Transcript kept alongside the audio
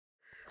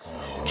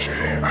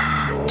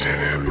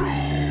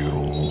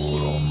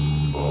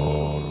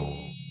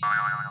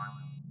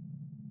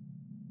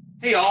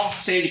Hey y'all,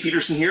 Sandy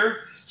Petersen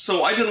here.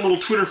 So I did a little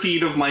Twitter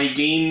feed of my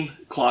game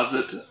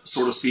closet,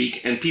 so to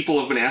speak, and people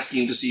have been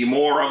asking to see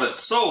more of it.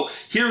 So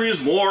here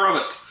is more of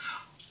it.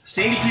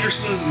 Sandy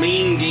Petersen's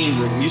main game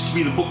room used to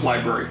be the book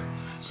library.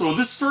 So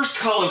this first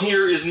column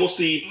here is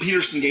mostly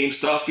Petersen game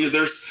stuff.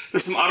 There's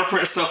some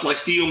out-of-print stuff like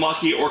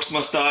Theomachia, Orcs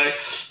Must Die.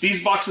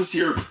 These boxes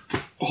here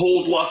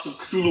hold lots of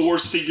Cthulhu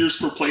Wars figures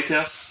for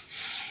playtests.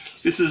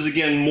 This is,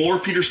 again, more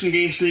Petersen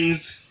game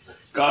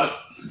things.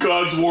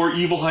 God's War,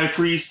 Evil High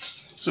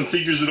Priest. Some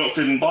figures that don't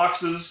fit in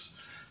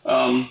boxes.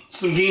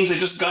 Some games I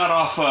just got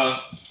off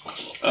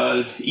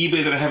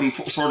eBay that I haven't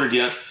sorted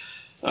yet.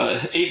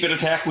 8-Bit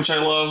Attack, which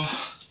I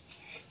love.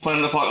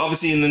 Planet of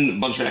obviously, and then a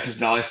bunch of Axis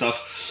and Ally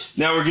stuff.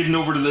 Now we're getting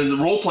over to the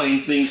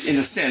role-playing things in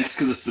a sense,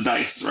 because it's the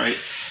dice, right?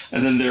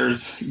 And then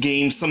there's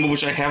games, some of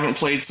which I haven't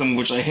played, some of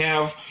which I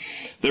have.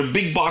 They're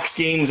big box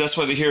games, that's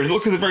why they're here.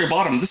 Look at the very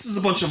bottom. This is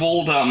a bunch of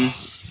old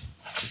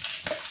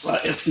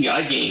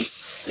SPI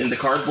games in the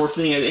cardboard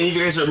thing, and any of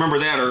you guys that remember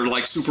that are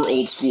like super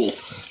old school.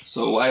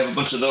 So I have a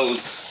bunch of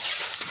those.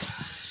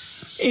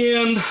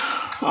 And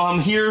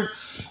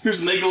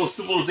here's Megalo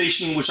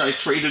Civilization, which I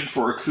traded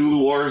for Cthulhu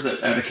Wars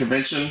at a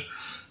convention.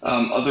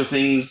 Other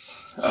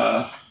things.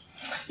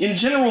 In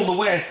general, the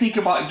way I think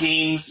about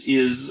games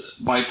is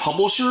by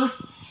publisher,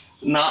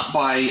 not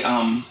by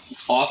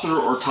author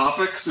or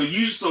topic. So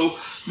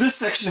this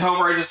section,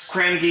 however, I just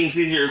cram games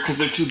in here because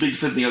they're too big to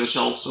fit in the other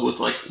shelf. So it's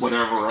like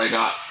whatever I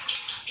got.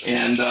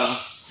 And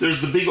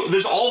there's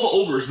all the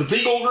ogres, the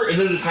big ogre and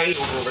then the tiny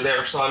ogre over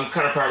there. So I'm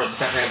kind of proud of the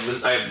fact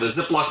I have the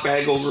Ziploc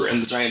bag ogre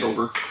and the giant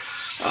ogre.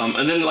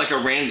 And then like a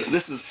random,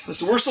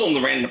 so we're still in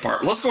the random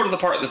part. Let's go to the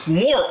part that's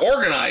more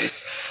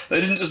organized. That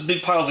isn't just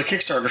big piles of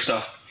Kickstarter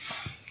stuff.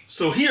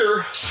 So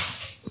here,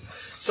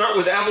 start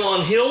with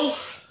Avalon Hill.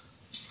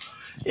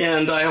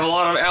 And I have a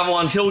lot of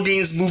Avalon Hill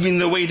games moving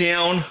their way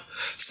down.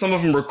 Some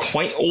of them are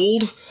quite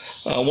old.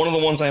 One of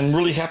the ones I'm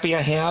really happy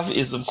I have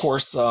is, of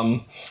course,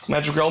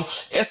 Magic Realm.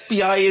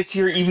 SBI is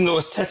here, even though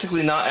it's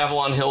technically not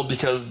Avalon Hill,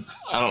 because,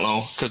 I don't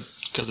know,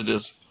 because it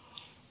is.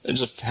 It's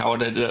just how it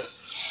did it.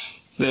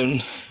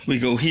 Then we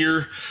go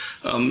here.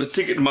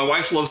 My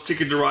wife loves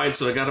Ticket to Ride,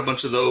 so I got a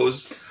bunch of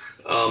those.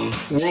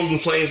 World in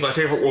Flames, my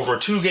favorite World War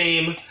II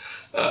game.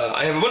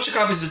 I have a bunch of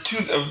copies of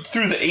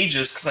Through the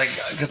Ages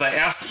because I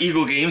asked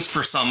Eagle Games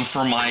for some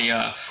for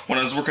my when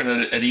I was working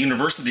at a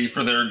university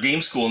for their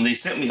game school, and they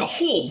sent me a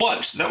whole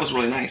bunch. So that was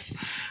really nice.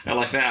 I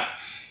like that.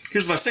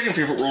 Here's my second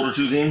favorite World War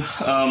II game,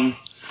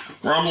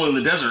 Rumble in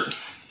the Desert,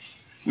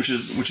 which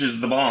is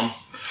the bomb.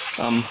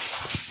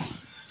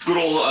 Good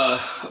old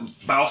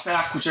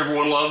Bowsack, which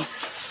everyone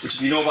loves. Which,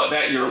 if you know about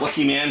that, you're a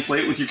lucky man. Play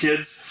it with your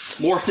kids.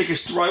 More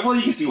Tickets to Ride. Well,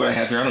 you can see what I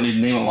have here. I don't need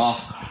to name them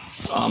off.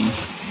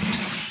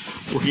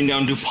 Working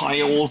down to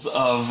piles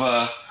of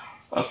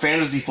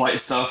Fantasy Flight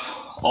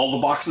stuff. All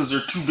the boxes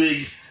are too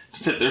big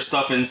to fit their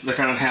stuff in, so they're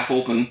kind of half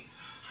open.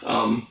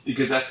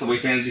 Because that's the way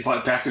Fantasy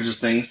Flight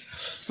packages things.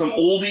 Some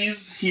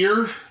oldies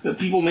here that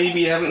people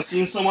maybe haven't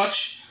seen so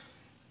much.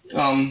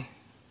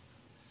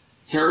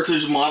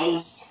 Heritage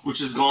Models,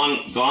 which is gone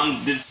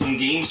did some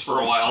games for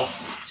a while.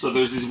 So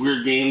there's these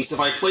weird games. Have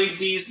I played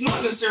these?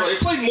 Not necessarily. I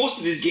played most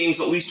of these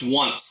games at least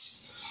once.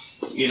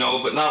 You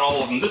know, but not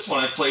all of them. This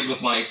one I played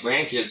with my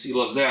grandkids. He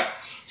loves that.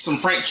 Some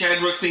Frank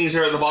Chadwick things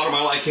there at the bottom.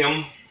 I like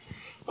him.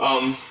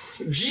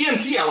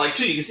 GMT I like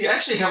too. You can see I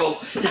actually have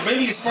you may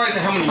be surprised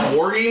at how many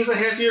war games I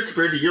have here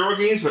compared to Euro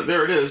games, but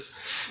there it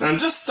is. And I'm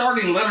just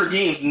starting letter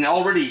games, and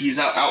already he's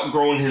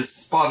outgrowing his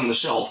spot on the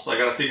shelf, so I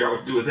gotta figure out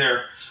what to do with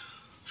there.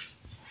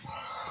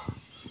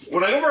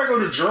 Whenever I go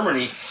to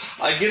Germany,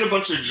 I get a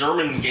bunch of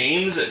German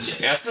games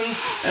at Essen,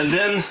 and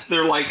then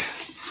they're like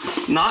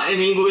not in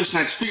English, and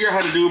I have to figure out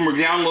how to do them or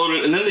download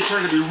it, and then they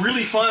turn to be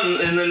really fun,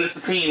 and then it's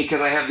a pain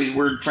because I have these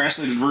weird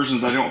translated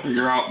versions I don't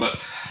figure out. But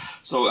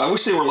so I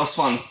wish they were less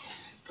fun.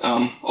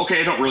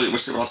 Okay, I don't really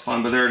wish they were less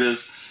fun, but there it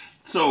is.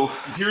 So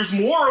here's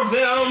more of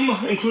them,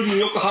 including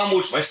Yokohama,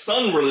 which my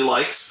son really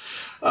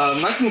likes.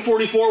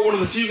 1944, one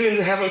of the few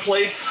games I haven't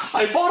played.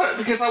 I bought it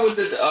because I was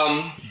at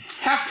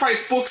Half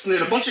Price Books, and they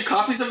had a bunch of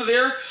copies of it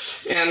there,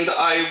 and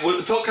I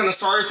felt kind of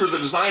sorry for the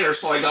designer,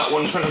 so I got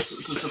one kind of to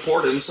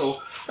support him.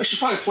 So I should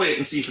probably play it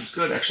and see if it's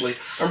good, actually.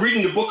 I'm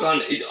reading a book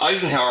on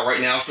Eisenhower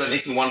right now, so that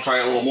makes me want to try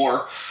it a little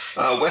more.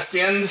 West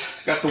End,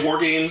 got the war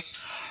games.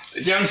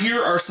 Down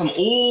here are some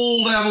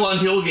old Avalon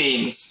Hill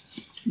games.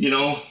 You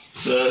know,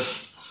 the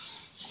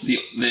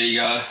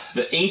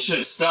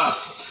ancient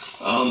stuff.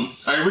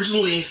 I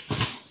originally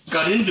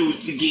got into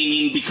the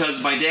gaming because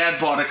my dad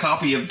bought a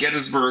copy of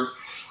Gettysburg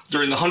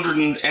during the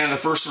 100th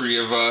anniversary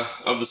of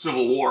the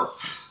Civil War.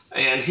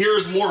 And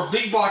here's more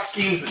big box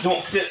games that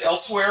don't fit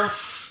elsewhere.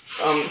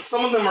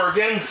 Some of them are,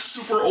 again,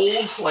 super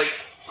old, like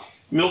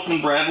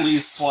Milton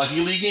Bradley's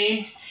Swahili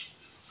game.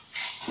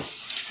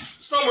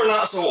 Some are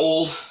not so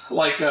old,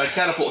 like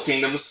Catapult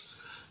Kingdoms,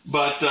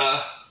 but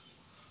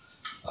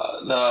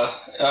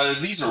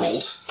these are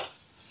old,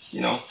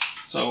 you know.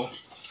 So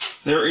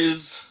there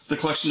is the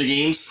collection of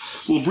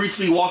games. We'll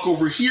briefly walk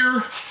over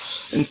here.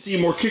 and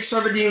see more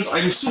Kickstarter games.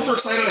 I'm super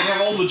excited. I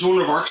have all the Joan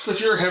of Arc stuff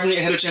here. I haven't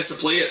yet had a chance to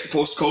play it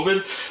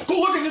post-COVID. But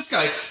look at this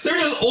guy. They're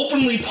just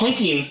openly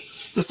punking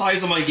the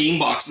size of my game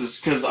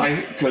boxes because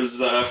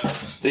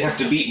they have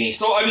to beat me.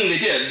 So, I mean, they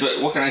did, but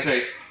what can I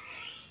say?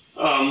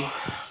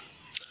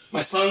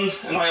 My son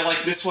and I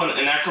like this one,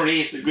 Anachrony.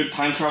 It's a good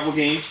time travel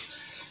game.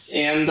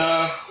 And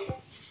my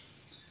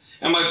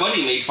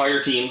buddy made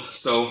Fireteam,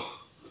 so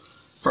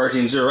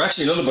Fireteam Zero.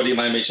 Actually, another buddy of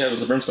mine made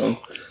Shadows of Brimstone,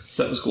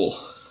 so that was cool.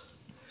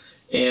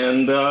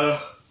 And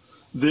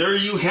there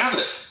you have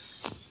it.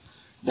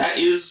 That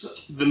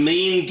is the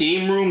main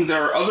game room.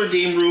 There are other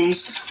game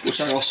rooms, which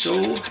I will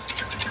show.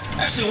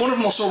 Actually, one of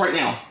them I'll show right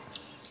now.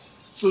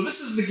 So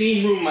this is the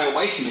game room my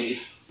wife made.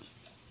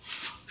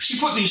 She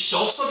put these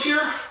shelves up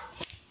here.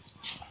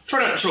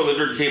 Try not to show the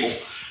dirty table.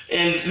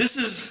 And this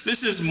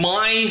is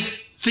my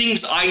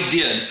things I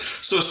did.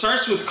 So it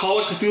starts with Call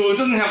of Cthulhu. It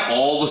doesn't have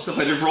all the stuff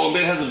I did for all,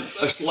 but it has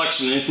a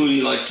selection,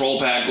 including like Troll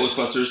Pad,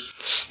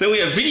 Ghostbusters. Then we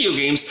have video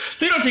games.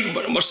 They don't take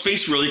much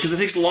space really, because it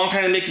takes a long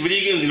time to make a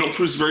video game. They don't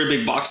produce very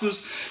big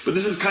boxes. But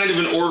this is kind of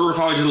an order of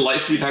how I did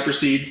Lightspeed,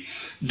 Hyperspeed,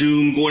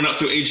 Doom, going up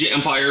through Age of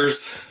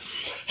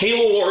Empires,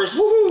 Halo Wars,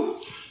 woohoo!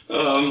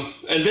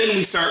 And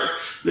then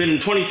then in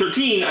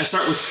 2013, I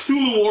start with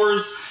Cthulhu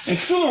Wars, and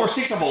Cthulhu Wars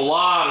takes up a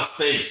lot of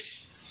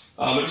space.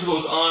 It just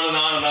goes on and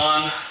on and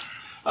on.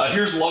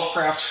 Here's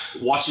Lovecraft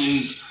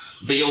watching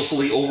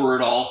balefully over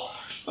it all.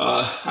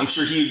 I'm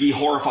sure he would be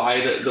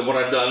horrified at what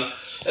I've done.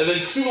 And then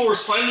Cthulhu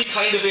Wars finally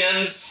kind of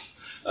ends,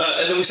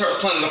 and then we start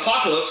with Planet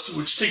Apocalypse,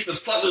 which takes up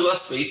slightly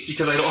less space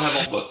because I don't have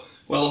all the,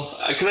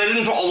 because I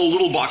didn't put all the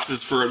little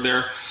boxes for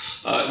there.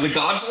 The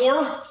Gods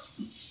War.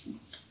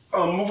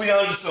 Moving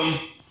on to some,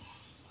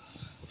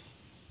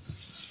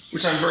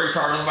 which I'm very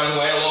proud of, by the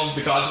way. I love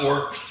the Gods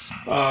War.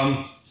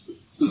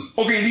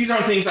 Okay, these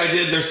aren't things I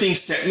did. They're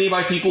things sent me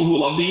by people who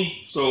love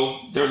me, so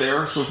they're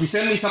there. So if you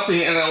send me something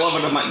and I love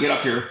it, I might get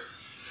up here.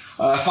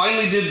 I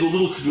finally did the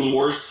little Cthulhu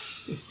Wars.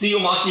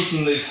 Theomachy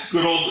from the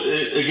good old,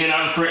 again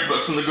out of print,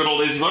 but from the good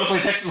old days. If you want to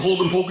play Texas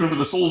Hold'em poker for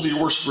the souls of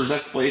your worshippers,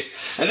 that's the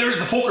place. And there's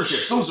the poker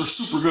chips. Those are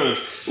super good.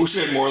 I wish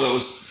we had more of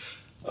those.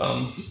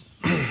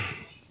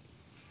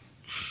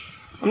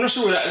 I'm not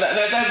sure where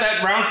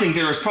that round thing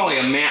there is probably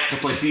a mat to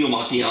play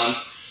Theomachy on.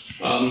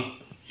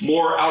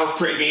 More out of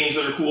print games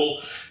that are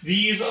cool.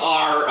 These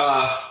are,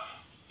 I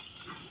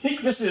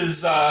think this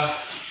is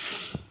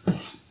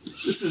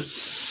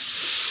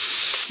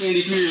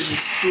Sandy Peterson's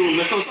Cthulhu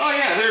Mythos. Oh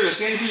yeah, there it is,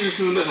 Sandy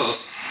Peterson's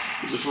Mythos.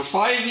 Is it for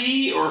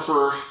 5e or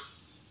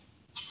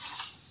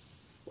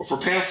for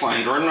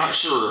Pathfinder? I'm not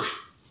sure.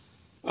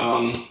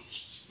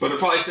 But it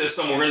probably says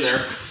somewhere in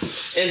there.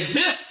 And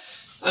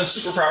this, I'm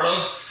super proud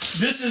of.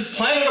 This is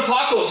Planet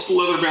Apocalypse, the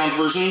leather-bound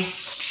version.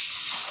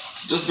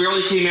 Just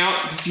barely came out.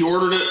 If you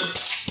ordered it,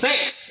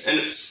 thanks. And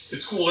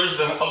it's cool. There's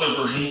the other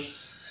version.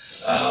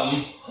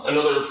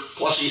 Another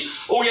plushie.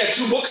 Oh yeah,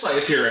 2 books I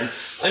appear in.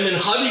 I'm in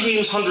Hobby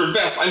Games 100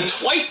 Best. I'm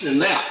twice in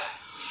that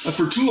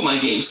for 2 of my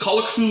games, Call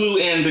of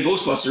Cthulhu and the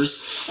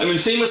Ghostbusters. I'm in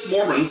Famous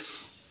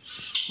Mormons,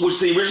 which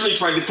they originally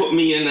tried to put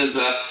me in as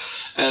a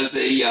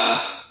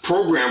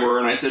programmer,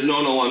 and I said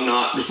no, I'm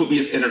not. They put me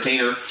as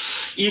entertainer.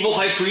 Evil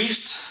High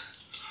Priest,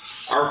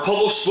 our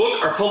published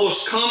book, our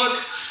published comic.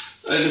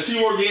 And a few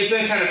more games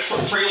then kind of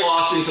trail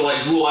off into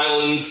like Ghoul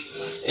Island,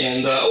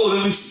 and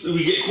then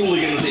we get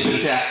Cooligan with David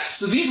Attack.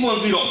 So these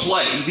ones we don't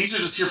play. These are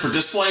just here for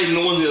display, and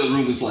the ones in the other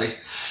room we play.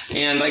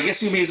 And I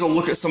guess we may as well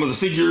look at some of the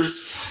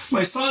figures.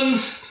 My son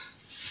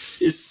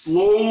is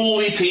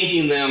slowly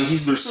painting them.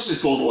 He's been especially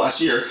slow the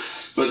last year.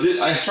 But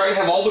I try to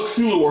have all the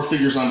Cthulhu War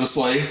figures on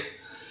display.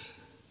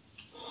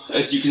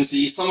 As you can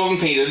see, some of them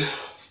painted.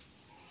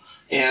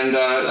 And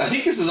I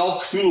think this is all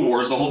Cthulhu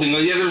Wars, the whole thing.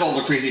 Yeah, there's all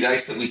the crazy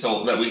dice that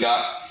we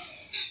got.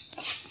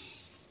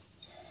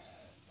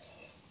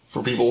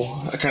 For people,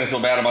 I kind of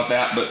feel bad about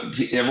that, but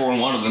everyone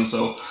wanted them,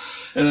 so.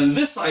 And then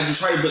this side, we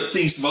try to put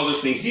things, some other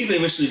things. These may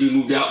eventually be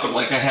moved out, but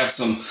like I have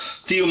some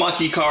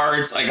Theomachy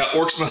cards, I got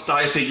Orcs Must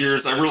Die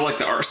figures, I really like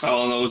the art style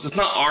on those. It's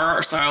not our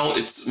art style,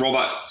 it's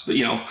robots, but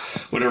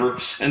whatever.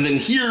 And then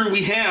here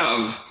we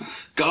have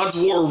God's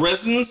War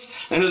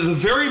resins, and at the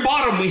very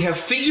bottom we have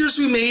figures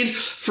we made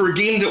for a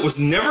game that was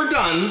never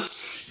done,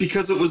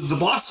 because it was the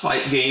boss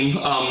fight game,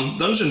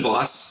 Dungeon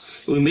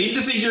Boss. We made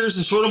the figures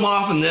and showed them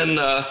off, and then,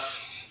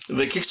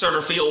 the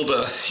Kickstarter failed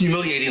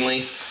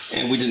humiliatingly,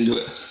 and we didn't do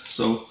it.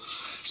 So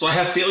I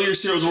have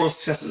failures, heroes, world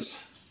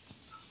successes.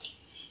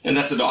 And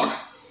that's a dog,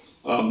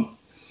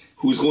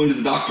 who's going to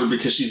the doctor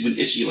because she's been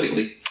itchy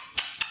lately.